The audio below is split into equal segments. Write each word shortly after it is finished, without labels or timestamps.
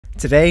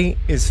Today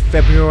is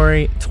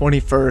February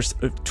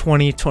 21st of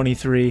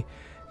 2023.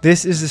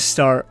 This is the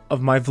start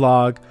of my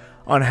vlog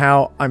on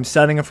how I'm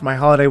setting up for my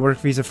holiday work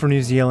visa for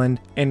New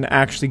Zealand and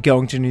actually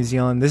going to New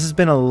Zealand. This has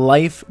been a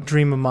life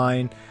dream of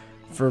mine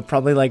for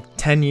probably like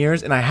 10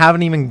 years, and I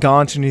haven't even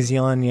gone to New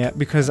Zealand yet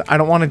because I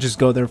don't want to just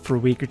go there for a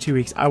week or 2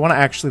 weeks. I want to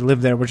actually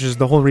live there, which is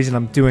the whole reason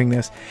I'm doing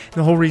this. And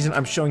the whole reason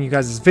I'm showing you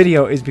guys this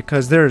video is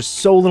because there is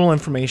so little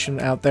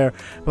information out there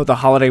about the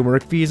holiday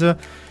work visa.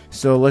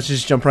 So let's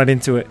just jump right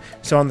into it.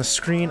 So on the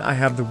screen, I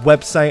have the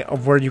website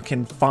of where you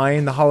can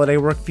find the holiday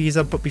work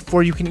visa. But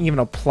before you can even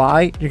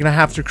apply, you're going to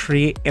have to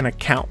create an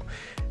account.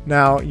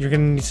 Now, you're going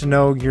to need to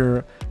know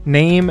your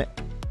name,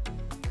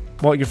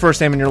 well, your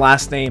first name and your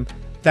last name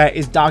that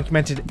is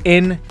documented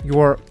in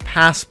your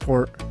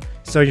passport.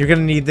 So you're going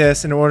to need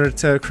this in order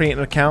to create an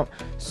account.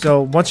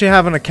 So once you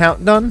have an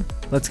account done,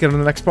 let's get to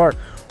the next part.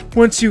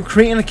 Once you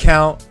create an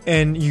account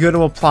and you go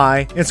to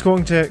apply, it's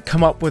going to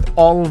come up with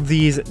all of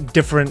these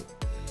different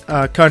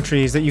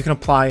countries that you can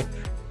apply,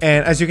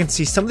 and as you can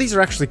see, some of these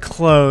are actually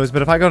closed,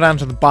 but if I go down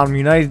to the bottom,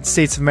 United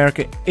States of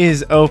America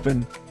is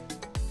open.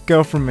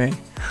 Go for me.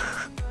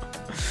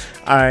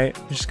 Alright,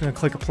 I'm just gonna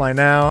click apply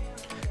now.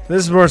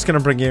 This is where it's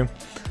gonna bring you.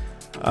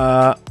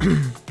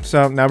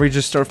 So now we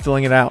just start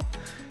filling it out.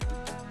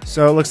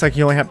 So it looks like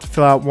you only have to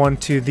fill out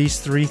these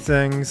three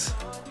things.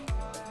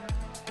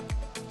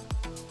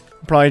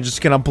 I'm probably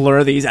just gonna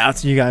blur these out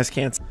so you guys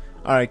can't see.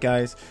 Alright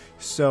guys,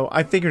 so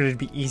I figured it'd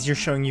be easier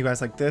showing you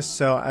guys like this.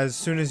 So as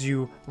soon as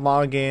you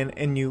log in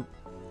and you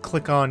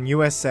click on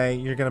USA,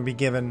 you're going to be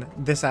given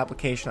this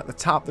application. At the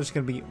top there's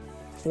going to be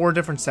 4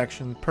 different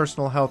sections: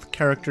 personal health,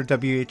 character,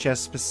 WHS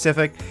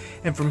Specific.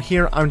 And from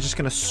here I'm just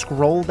going to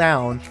scroll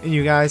down, and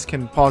you guys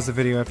can pause the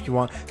video if you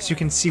want so you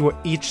can see what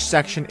each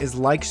section is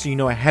like, so you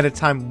know ahead of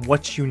time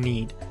what you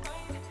need.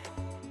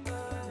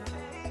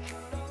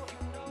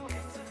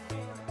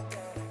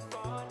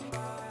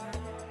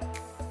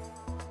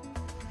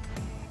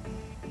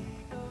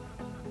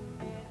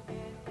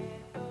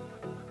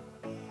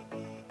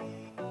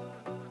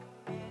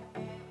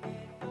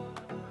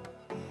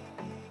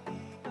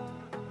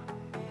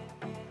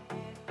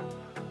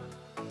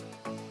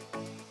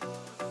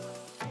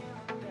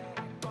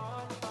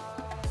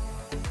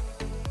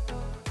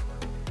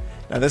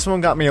 Now this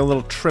one got me a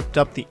little tripped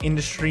up, the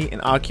industry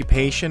and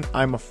occupation.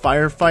 I'm a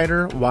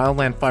firefighter,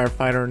 wildland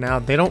firefighter. Now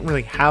they don't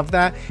really have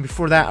that.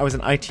 Before that I was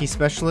an IT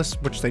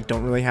specialist, which they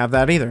don't really have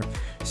that either.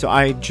 So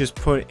I just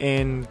put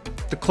in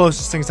the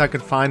closest things I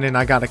could find and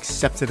I got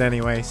accepted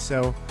anyway.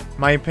 So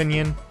my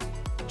opinion,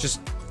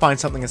 just find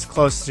something as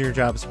close to your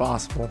job as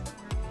possible.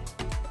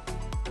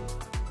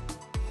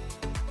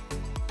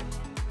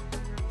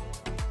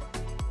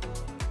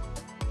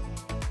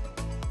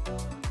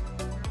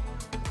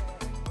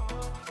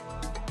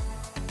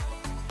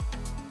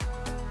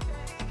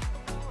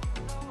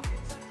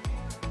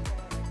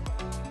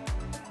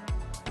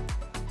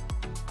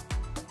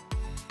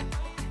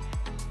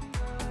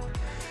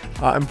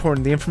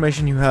 Important. The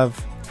information you have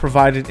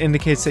provided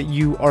indicates that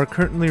you are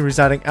currently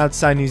residing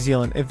outside New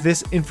Zealand. If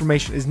this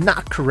information is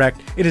not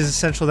correct, it is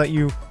essential that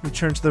you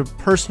return to the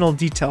personal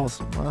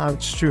details. Well,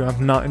 it's true,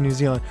 I'm not in New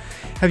Zealand.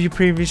 Have you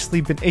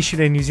previously been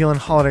issued a New Zealand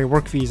holiday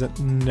work visa?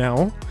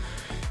 No.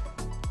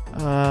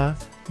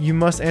 You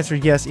must answer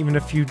yes even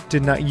if you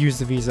did not use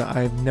the visa.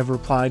 I've never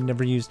applied,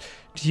 never used.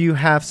 Do you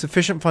have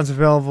sufficient funds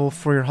available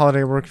for your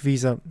holiday work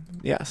visa?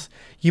 Yes.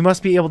 You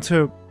must be able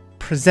to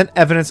present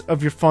evidence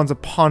of your funds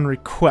upon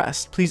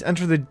request. Please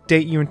enter the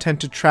date you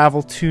intend to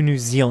travel to New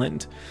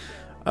Zealand.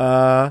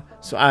 So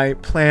I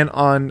plan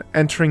on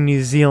entering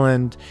New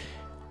Zealand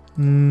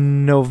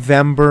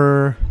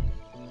November,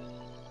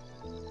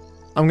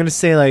 I'm gonna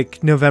say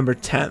like November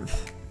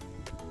 10th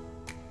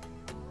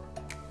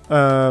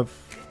of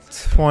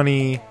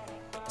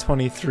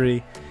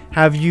 2023.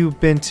 Have you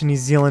been to New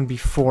Zealand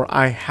before?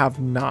 I have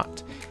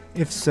not.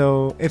 If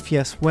so, if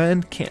yes,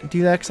 when? Can't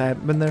do that because I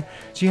haven't been there.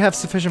 Do you have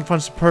sufficient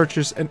funds to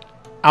purchase an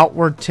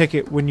outward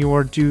ticket when you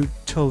are due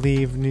to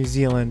leave New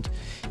Zealand?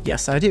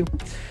 Yes, I do.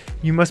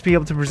 You must be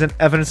able to present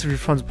evidence of your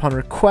funds upon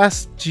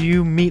request. Do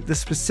you meet the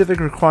specific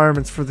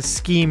requirements for the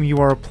scheme you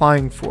are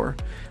applying for?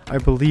 I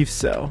believe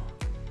so.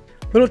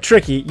 A little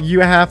tricky. You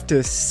have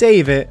to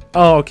save it.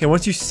 Oh, okay.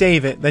 Once you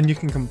save it, then you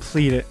can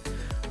complete it.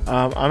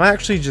 I'm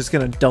actually just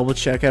gonna double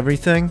check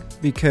everything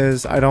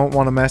because I don't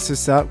want to mess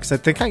this up, because I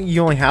think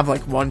you only have like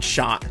one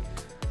shot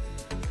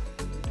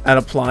at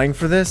applying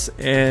for this,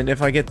 and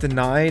if I get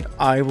denied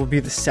I will be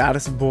the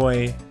saddest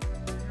boy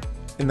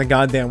in the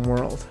goddamn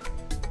world.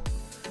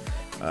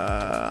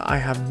 I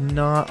have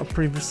not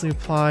previously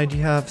applied.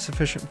 You have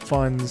sufficient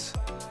funds.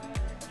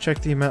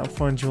 Check the amount of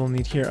funds you will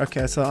need here.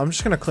 Okay, so I'm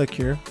just gonna click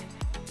here.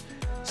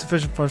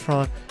 Sufficient funds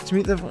for to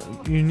meet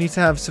you need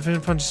to have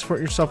sufficient funds to support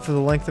yourself for the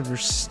length of your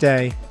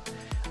stay.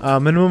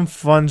 Minimum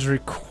funds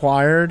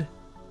required.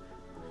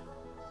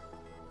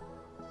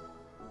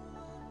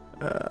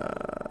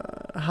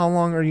 How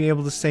long are you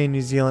able to stay in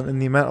New Zealand,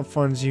 and the amount of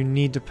funds you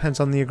need depends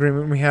on the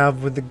agreement we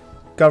have with the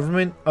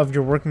government of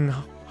your working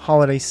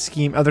holiday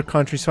scheme, other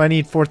countries. So I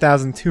need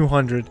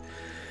 4,200.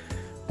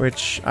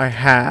 which I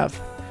have.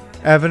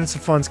 Evidence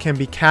of funds can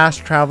be cash,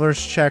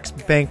 traveler's checks,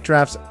 bank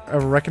drafts, a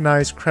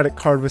recognized credit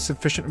card with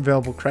sufficient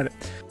available credit.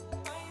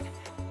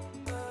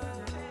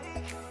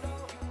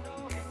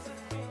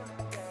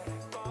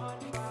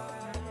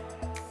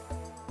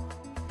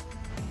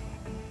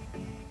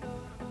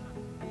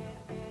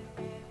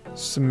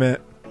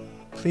 Submit.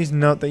 Please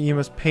note that you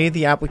must pay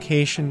the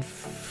application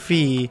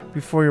fee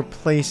before your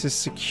place is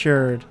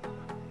secured.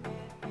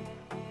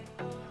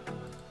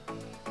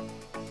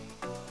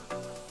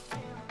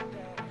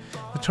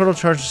 The total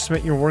charge to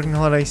submit your working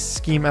holiday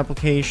scheme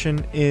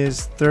application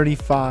is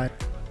 $35.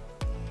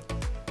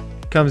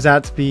 Comes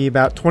out to be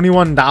about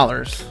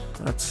 $21.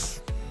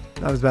 That's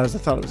not as bad as I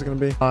thought it was going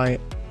to be. I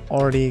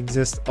already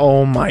exist.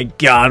 Oh my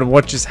god,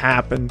 what just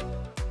happened?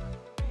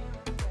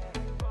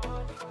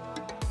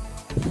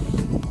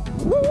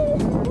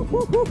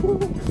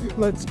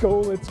 Let's go,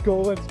 let's go,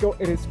 let's go.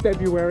 It is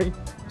February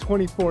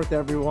 24th,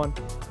 everyone.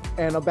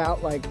 And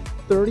about like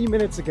 30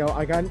 minutes ago,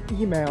 I got an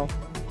email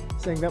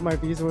saying that my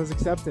visa was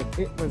accepted.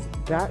 It was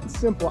that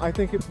simple. I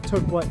think it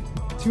took, what,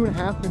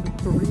 2.5, maybe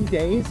 3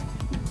 days?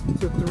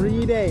 So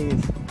 3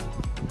 days.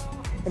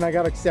 And I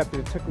got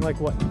accepted. It took like,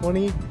 what,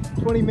 20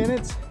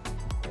 minutes?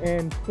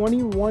 And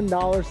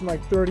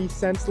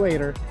 $21.30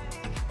 later,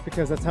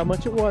 because that's how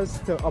much it was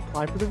to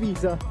apply for the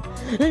visa.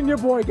 And your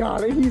boy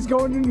got it. He's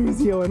going to New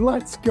Zealand.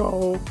 Let's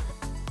go.